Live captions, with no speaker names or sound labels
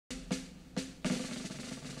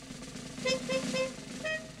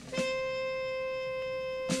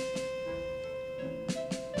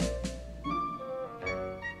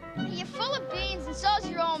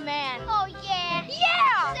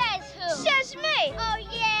Hey! Oh,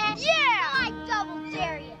 yeah? Yeah! I double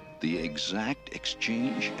dare you. The exact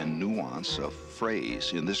exchange and nuance of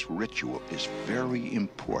phrase in this ritual is very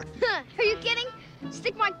important. Are you kidding?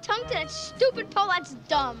 Stick my tongue to that stupid pole, that's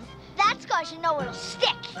dumb. That's because you know it'll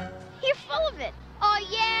stick. You're full of it. Oh,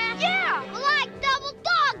 yeah? Yeah! Well, I double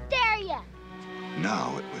dog dare you.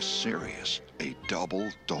 Now it was serious. A double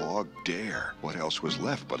dog dare. What else was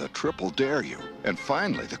left but a triple dare you? And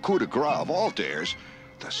finally, the coup de grace of all dares,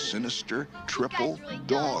 the sinister triple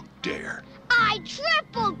dog dare. I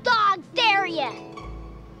triple dog dare you.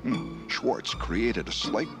 Schwartz created a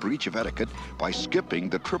slight breach of etiquette by skipping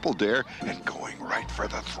the triple dare and going right for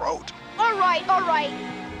the throat. All right, all right.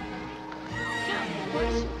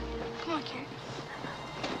 Come on, Karen.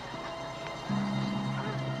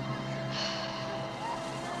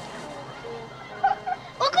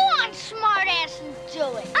 Well, go on, smartass, and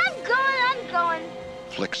do it. I'm going.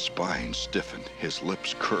 Flick's spine stiffened, his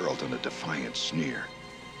lips curled in a defiant sneer.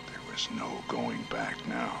 There was no going back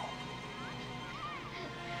now.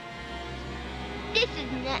 This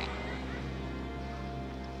is nuts.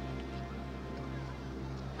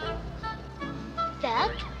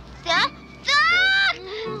 Duck, duck, duck,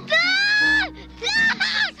 duck, duck,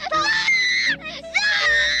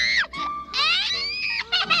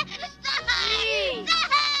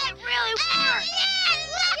 It really works.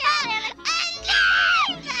 Look at it.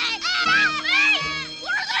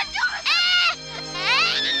 What are they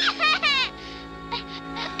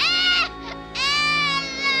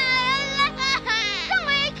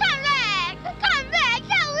doing? Come back. Come back.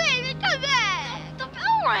 Come back. The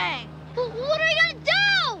bell rang. What are we gonna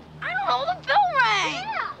do? I don't know. The bell rang.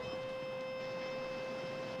 Yeah.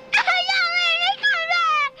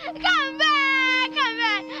 Come back. Come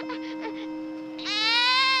back.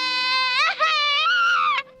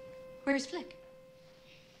 Where's Flick?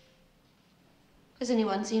 Has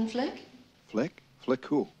anyone seen Flick? Flick? Flick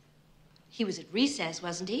who? He was at recess,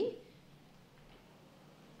 wasn't he?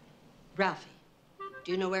 Ralphie,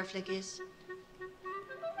 do you know where Flick is?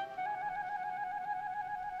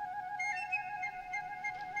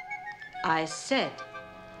 I said,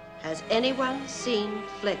 has anyone seen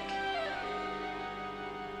Flick?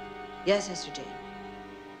 Yes, Esther Jane.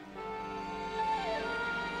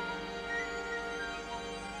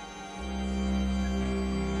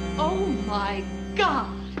 Oh, my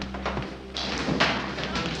God!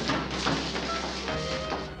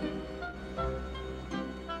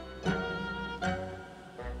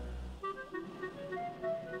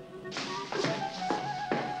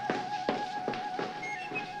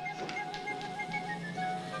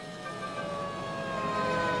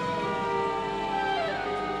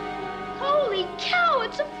 Holy cow,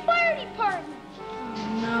 it's a fire department. Oh,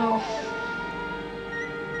 no.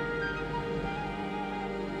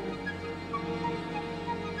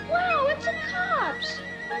 Wow, it's the cops.